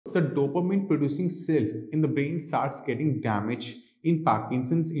the dopamine producing cell in the brain starts getting damaged in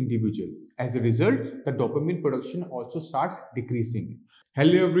Parkinson's individual. As a result, the dopamine production also starts decreasing.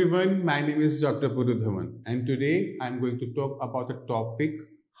 Hello everyone, my name is Dr. Puru Dhawan and today I am going to talk about the topic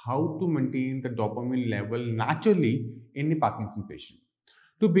how to maintain the dopamine level naturally in a Parkinson patient.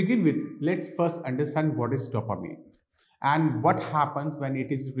 To begin with, let's first understand what is dopamine and what happens when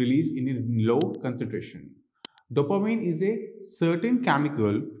it is released in a low concentration. Dopamine is a certain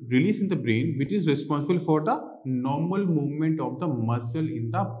chemical released in the brain which is responsible for the normal movement of the muscle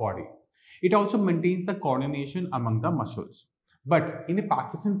in the body. It also maintains the coordination among the muscles. But in a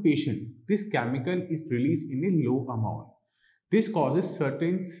Parkinson patient, this chemical is released in a low amount. This causes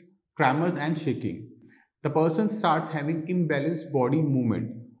certain tremors and shaking. The person starts having imbalanced body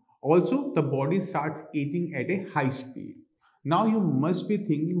movement. Also, the body starts aging at a high speed. Now you must be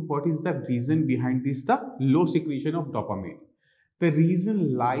thinking what is the reason behind this, the low secretion of dopamine. The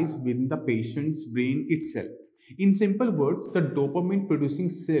reason lies within the patient's brain itself. In simple words, the dopamine producing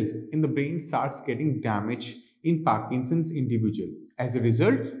cell in the brain starts getting damaged in Parkinson's individual. As a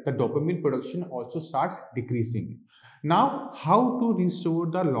result, the dopamine production also starts decreasing. Now, how to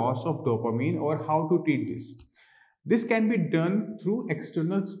restore the loss of dopamine or how to treat this? This can be done through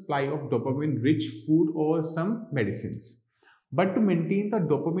external supply of dopamine rich food or some medicines. But to maintain the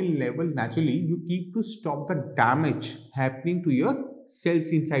dopamine level naturally, you keep to stop the damage happening to your cells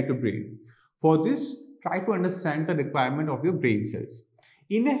inside the brain. For this, try to understand the requirement of your brain cells.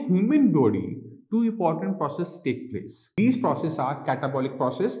 In a human body, two important processes take place. These processes are catabolic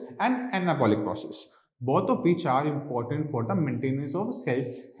process and anabolic process, both of which are important for the maintenance of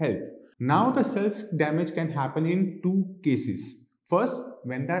cells' health. Now, the cells damage can happen in two cases. First,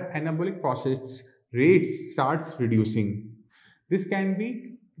 when the anabolic process rate starts reducing. This can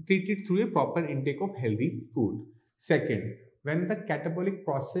be treated through a proper intake of healthy food. Second, when the catabolic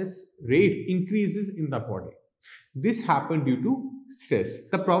process rate increases in the body. This happens due to stress.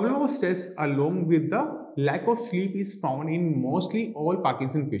 The problem of stress along with the lack of sleep is found in mostly all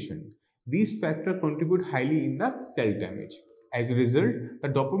Parkinson patients. These factors contribute highly in the cell damage. As a result, the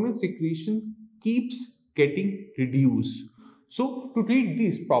dopamine secretion keeps getting reduced. So, to treat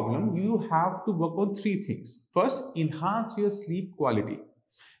this problem, you have to work on three things. First, enhance your sleep quality.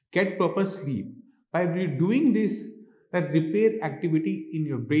 Get proper sleep. By doing this, the repair activity in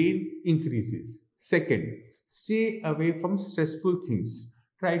your brain increases. Second, stay away from stressful things.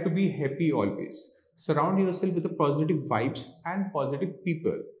 Try to be happy always. Surround yourself with the positive vibes and positive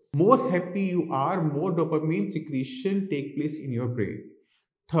people. More happy you are, more dopamine secretion take place in your brain.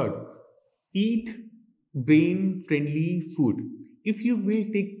 Third, eat brain friendly food. If you will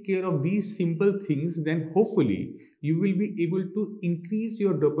take care of these simple things, then hopefully you will be able to increase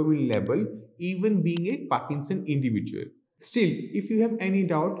your dopamine level even being a Parkinson individual. Still, if you have any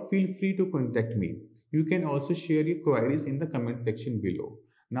doubt, feel free to contact me. You can also share your queries in the comment section below.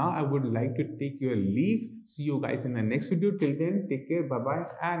 Now I would like to take your leave. See you guys in the next video. Till then, take care, bye bye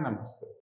and namaste.